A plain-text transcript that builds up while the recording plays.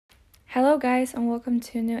Hello, guys, and welcome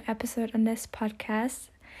to a new episode on this podcast.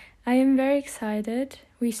 I am very excited.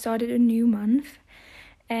 We started a new month,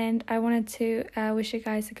 and I wanted to wish you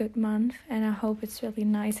guys a good month, and I hope it's really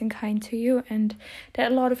nice and kind to you, and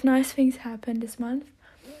that a lot of nice things happen this month.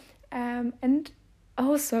 And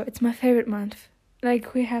also, it's my favorite month.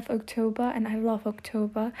 Like, we have October, and I love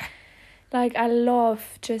October. Like, I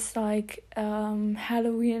love just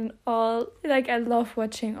Halloween, I love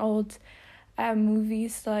watching old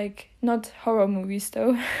movies, like not horror movies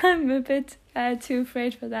though. I'm a bit too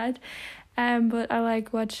afraid for that. But I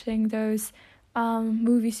like watching those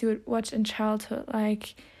movies you would watch in childhood,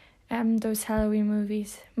 like those Halloween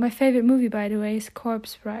movies. My favorite movie, by the way, is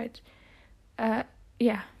Corpse Bride.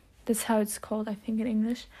 Yeah, that's how it's called, I think, in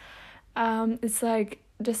English. It's like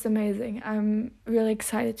just amazing. I'm really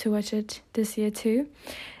excited to watch it this year too.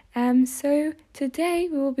 So today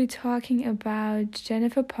we will be talking about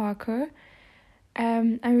Jennifer Parker.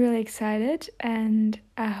 I'm really excited and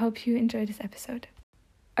I hope you enjoy this episode.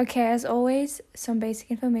 Okay, as always, some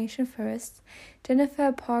basic information first.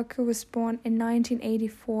 Jennifer Parker was born in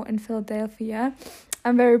 1984 in Philadelphia.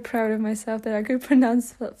 I'm very proud of myself that I could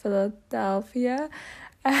pronounce Philadelphia.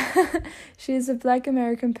 She is a Black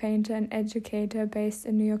American painter and educator based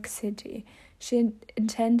in New York City. She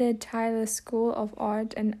attended Tyler School of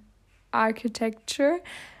Art and Architecture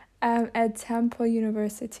at Temple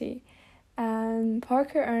University.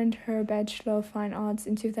 Parker earned her Bachelor of Fine Arts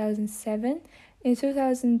in 2007. In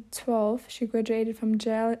 2012, she graduated from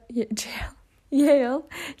Yale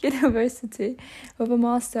University with a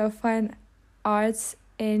Master of Fine Arts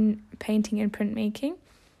in Painting and Printmaking.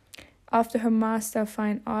 After her Master of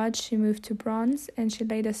Fine Arts, she moved to Bronx, and she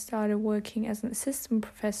later started working as an assistant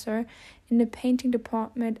professor in the painting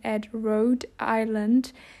department at Rhode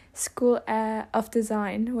Island School of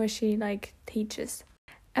Design, where she teaches.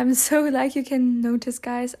 So you can notice,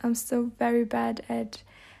 guys, I'm still very bad at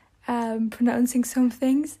pronouncing some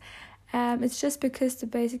things. It's just because the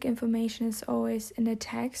basic information is always in the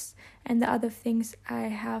text, and the other things I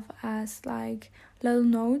have as little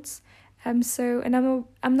notes. I'm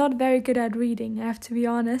not very good at reading, I have to be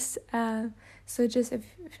honest. So just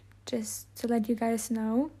to let you guys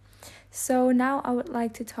know. So now I would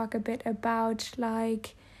like to talk a bit about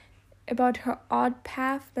her art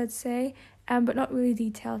path, let's say. But not really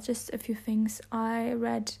detailed, just a few things I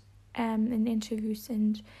read in interviews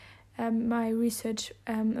and my research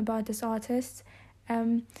about this artist.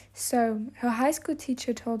 So her high school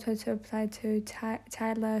teacher told her to apply to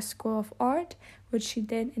Tyler School of Art, which she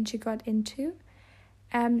did and she got into.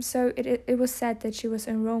 So it was said that she was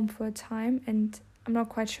in Rome for a time, and I'm not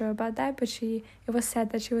quite sure about that, but it was said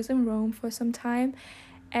that she was in Rome for some time,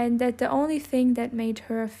 and that the only thing that made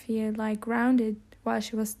her feel grounded while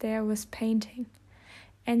she was there was painting.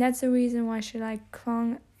 And that's the reason why she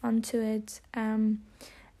clung onto it and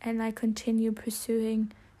continued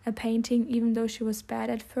pursuing a painting, even though she was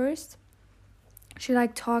bad at first. She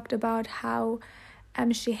talked about how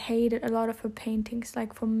she hated a lot of her paintings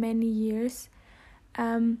for many years,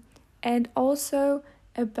 and also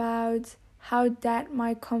about how that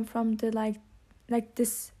might come from the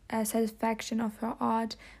this satisfaction of her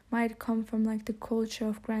art might come from the culture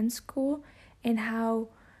of grad school, and how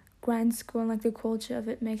grad school and the culture of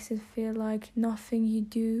it makes it feel like nothing you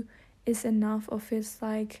do is enough or feels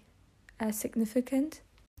significant.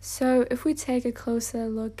 So if we take a closer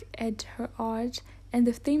look at her art and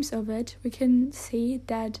the themes of it, we can see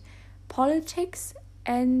that politics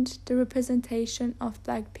and the representation of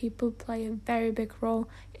Black people play a very big role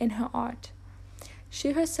in her art.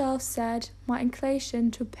 She herself said, "My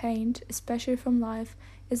inclination to paint, especially from life,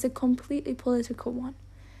 is a completely political one."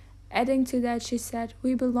 Adding to that, she said,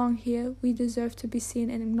 "We belong here, we deserve to be seen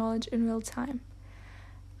and acknowledged in real time."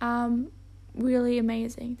 Really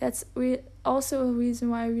amazing. That's also a reason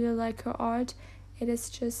why I really like her art. It is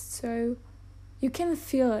just so, you can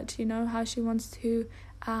feel it, how she wants to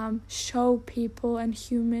show people and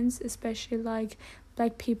humans, especially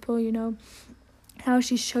Black people, how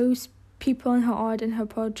she shows people in her art and her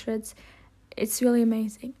portraits. It's really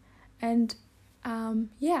amazing. And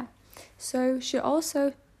so she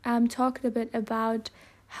also talked a bit about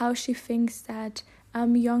how she thinks that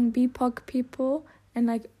young BIPOC people and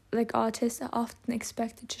artists are often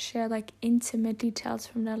expected to share intimate details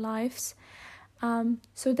from their lives.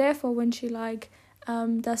 So therefore, when she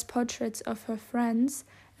does portraits of her friends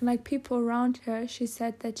and people around her, she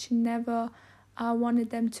said that she never wanted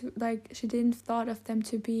them to she didn't thought of them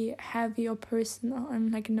to be heavy or personal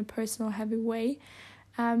and in a personal heavy way.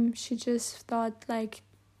 She just thought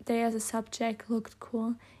they as a subject looked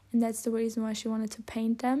cool, and that's the reason why she wanted to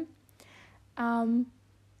paint them.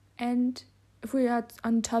 And if we are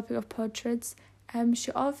on the topic of portraits,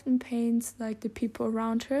 she often paints like the people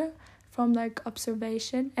around her from like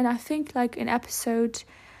observation. And I think like in episode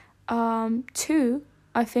 2,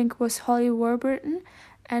 I think was Holly Warburton,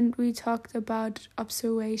 and we talked about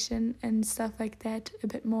observation and stuff like that a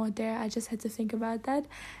bit more there. I just had to think about that.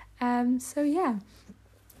 So yeah,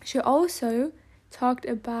 she also talked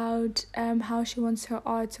about how she wants her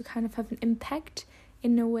art to kind of have an impact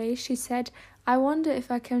in a way. She said, I wonder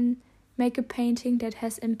if I can make a painting that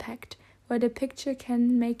has impact, where the picture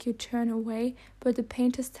can make you turn away, but the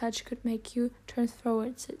painter's touch could make you turn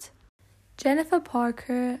towards it. Jennifer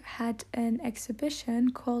Parker had an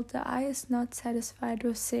exhibition called The Eye Is Not Satisfied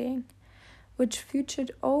With Seeing, which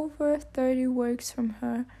featured over 30 works from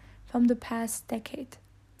her from the past decade.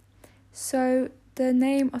 So the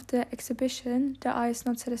name of the exhibition, The Eye Is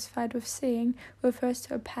Not Satisfied With Seeing, refers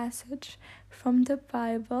to a passage from the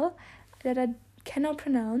Bible that I cannot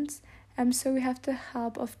pronounce. So we have the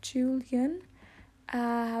help of Julian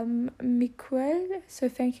Miguel. So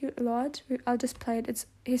thank you a lot. I'll just play it.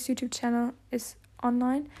 His YouTube channel is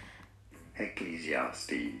online.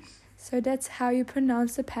 Ecclesiastes. So that's how you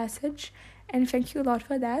pronounce the passage. And thank you a lot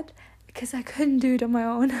for that, because I couldn't do it on my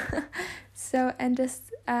own. So, and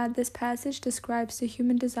this passage describes the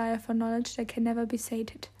human desire for knowledge that can never be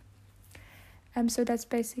sated. So that's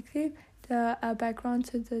basically the background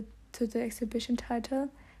to the exhibition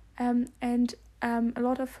title. And a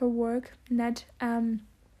lot of her work in that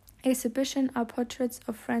exhibition are portraits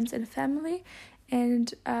of friends and family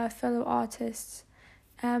and fellow artists.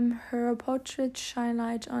 Her portraits shine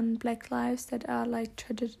light on Black lives that are like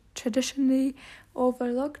traditionally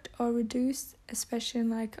overlooked or reduced, especially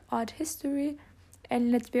in like art history,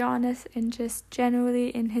 and let's be honest, in just generally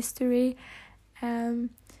in history.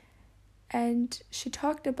 And she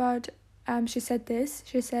talked about, she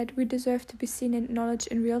said, we deserve to be seen and acknowledged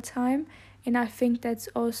in real time. And I think that's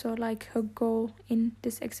also like her goal in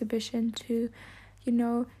this exhibition, to,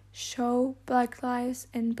 show Black lives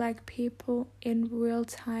and Black people in real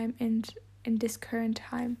time and in this current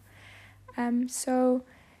time. So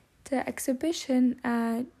the exhibition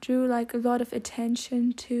drew like a lot of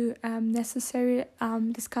attention to necessary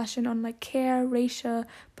discussion on like care, racial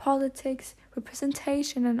politics,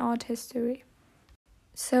 representation, and art history.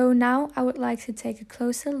 So now I would like to take a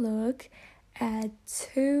closer look at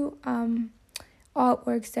 2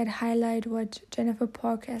 artworks that highlight what Jennifer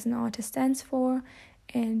Parker as an artist stands for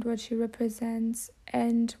and what she represents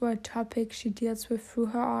and what topic she deals with through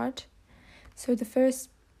her art. So the first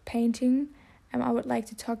painting I would like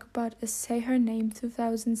to talk about is Say Her Name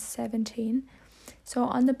 2017. So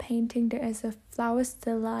on the painting there is a flower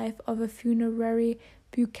still life of a funerary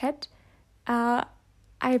bouquet. I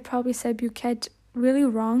probably said bouquet really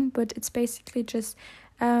wrong, but it's basically just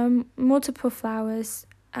multiple flowers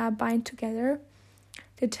bind together.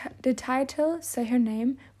 The title, Say Her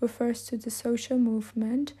Name, refers to the social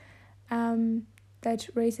movement that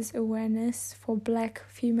raises awareness for Black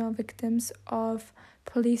female victims of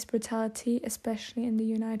police brutality, especially in the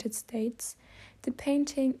United States. The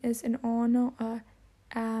painting is in honor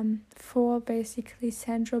for basically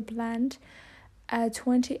Sandra Bland, a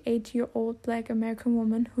 28-year-old Black American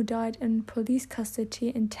woman who died in police custody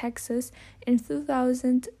in Texas in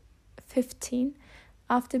 2015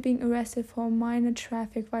 after being arrested for a minor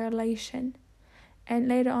traffic violation. And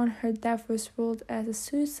later on, her death was ruled as a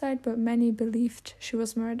suicide, but many believed she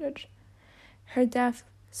was murdered. Her death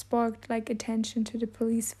sparked like attention to the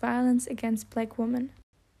police violence against Black women.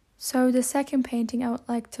 So the second painting I would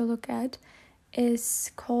like to look at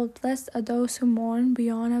is called Blessed Are Those Who Mourn,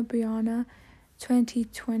 Breonna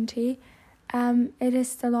 2020. It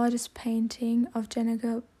is the largest painting of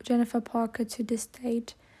Jennifer Parker to this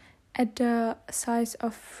date, at the size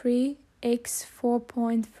of 3x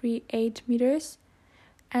 4.38 meters.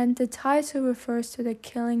 And the title refers to the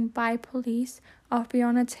killing by police of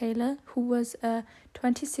Breonna Taylor, who was a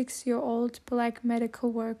 26-year-old Black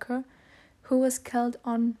medical worker who was killed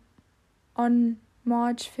on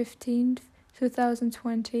March 15th,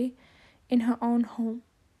 2020 in her own home.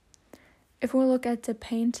 If we look at the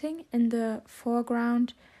painting, in the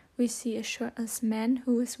foreground we see a shirtless man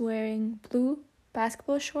who is wearing blue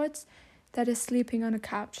basketball shorts that is sleeping on a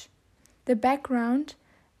couch. The background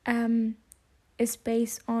is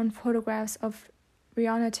based on photographs of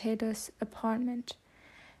Breonna Taylor's apartment.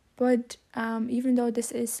 But even though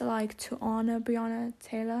this is like to honor Breonna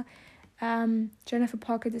Taylor, Jennifer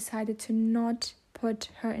Parker decided to not put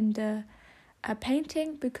her in the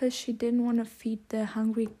painting because she didn't want to feed the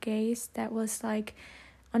hungry gaze that was like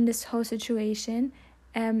on this whole situation.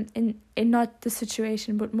 In not the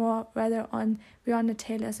situation, but more rather on Breonna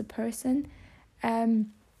Taylor as a person.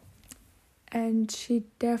 and she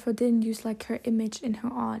therefore didn't use like her image in her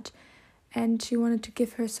art, and she wanted to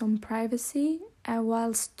give her some privacy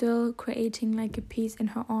while still creating like a piece in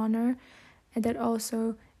her honor, and that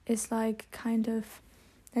also is like kind of,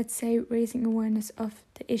 let's say, raising awareness of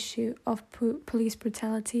the issue of police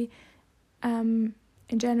brutality in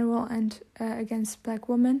general and against Black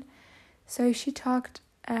women. So she talked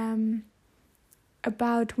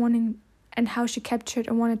about wanting and how she captured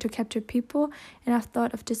and wanted to capture people, and I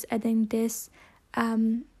thought of just adding this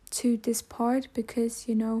to this part because,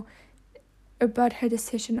 you know, about her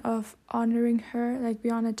decision of honoring her like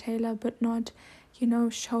Breonna Taylor but not, you know,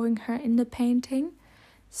 showing her in the painting.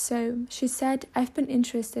 So she said, "I've been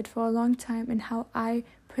interested for a long time in how I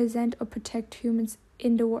present or protect humans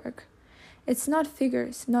in the work. It's not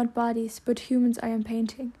figures, not bodies, but humans I am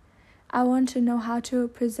painting. I want to know how to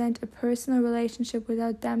present a personal relationship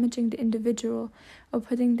without damaging the individual or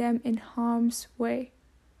putting them in harm's way.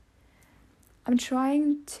 I'm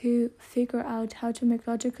trying to figure out how to make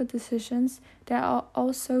logical decisions that are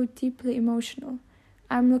also deeply emotional.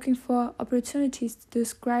 I'm looking for opportunities to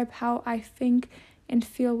describe how I think and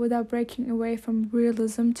feel without breaking away from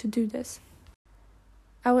realism to do this."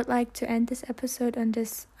 I would like to end this episode on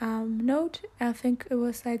this note. I think it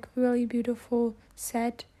was like really beautiful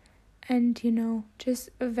set, and, you know, just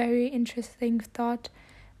a very interesting thought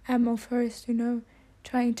of hers, you know,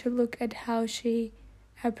 trying to look at how she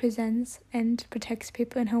presents and protects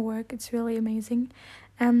people in her work. It's really amazing.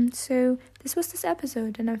 So this was this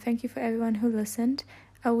episode, and I thank you for everyone who listened.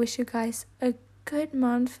 I wish you guys a good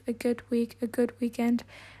month, a good week, a good weekend,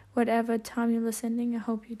 whatever time you're listening. I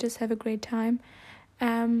hope you just have a great time.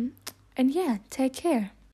 And yeah, take care.